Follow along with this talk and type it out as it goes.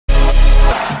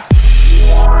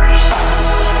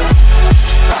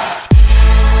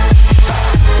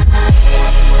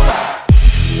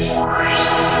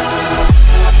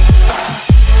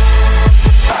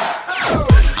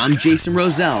I'm Jason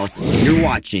Rosell, and you're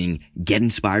watching Get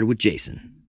Inspired with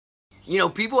Jason. You know,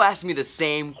 people ask me the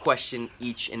same question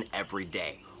each and every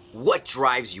day. What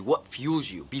drives you? What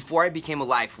fuels you? Before I became a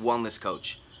life wellness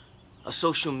coach, a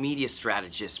social media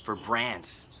strategist for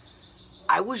brands,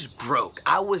 I was broke,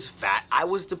 I was fat, I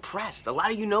was depressed. A lot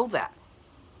of you know that.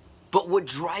 But what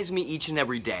drives me each and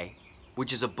every day,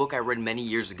 which is a book I read many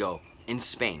years ago in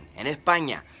Spain, en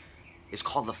España, is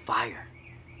called The Fire.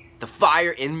 The fire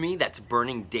in me that's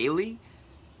burning daily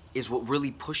is what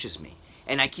really pushes me.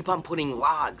 And I keep on putting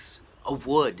logs of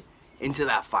wood into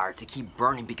that fire to keep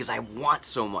burning because I want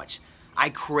so much. I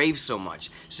crave so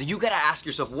much. So you gotta ask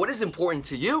yourself, what is important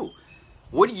to you?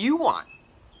 What do you want?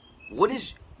 What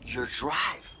is your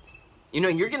drive? You know,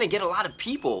 you're gonna get a lot of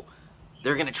people,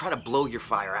 they're gonna try to blow your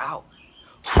fire out.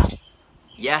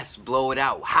 Yes, blow it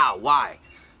out. How? Why?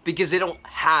 Because they don't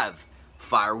have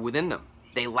fire within them.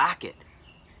 They lack it.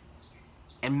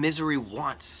 And misery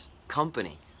wants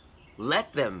company.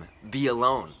 Let them be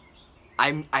alone.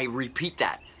 I repeat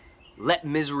that. Let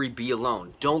misery be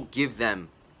alone. Don't give them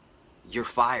your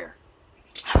fire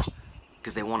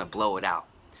because they want to blow it out.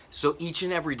 So each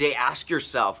and every day, ask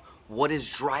yourself, what is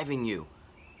driving you?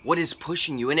 What is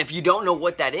pushing you? And if you don't know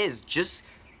what that is, just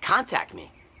contact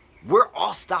me. We're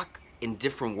all stuck in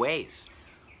different ways.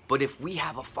 But if we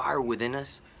have a fire within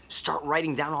us, start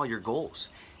writing down all your goals.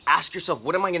 Ask yourself,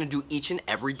 what am I going to do each and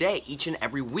every day, each and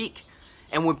every week?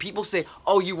 And when people say,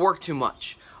 oh, you work too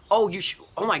much. Oh,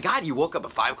 oh my God, you woke up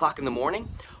at 5 o'clock in the morning?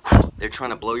 They're trying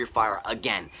to blow your fire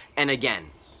again and again.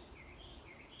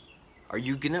 Are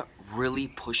you gonna really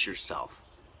push yourself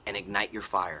and ignite your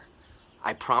fire?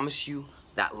 I promise you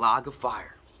that log of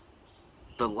fire,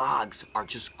 the logs are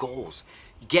just goals.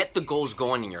 Get the goals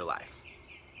going in your life.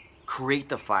 Create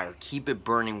the fire, keep it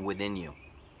burning within you.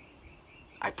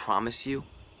 I promise you,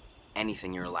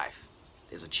 anything in your life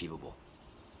is achievable.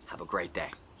 Have a great day.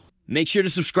 Make sure to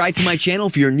subscribe to my channel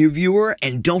if you're a new viewer,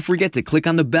 and don't forget to click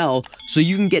on the bell so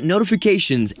you can get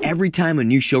notifications every time a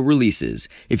new show releases.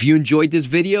 If you enjoyed this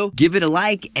video, give it a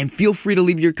like and feel free to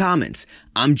leave your comments.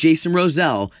 I'm Jason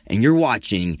Rosell, and you're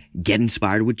watching Get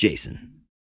Inspired with Jason.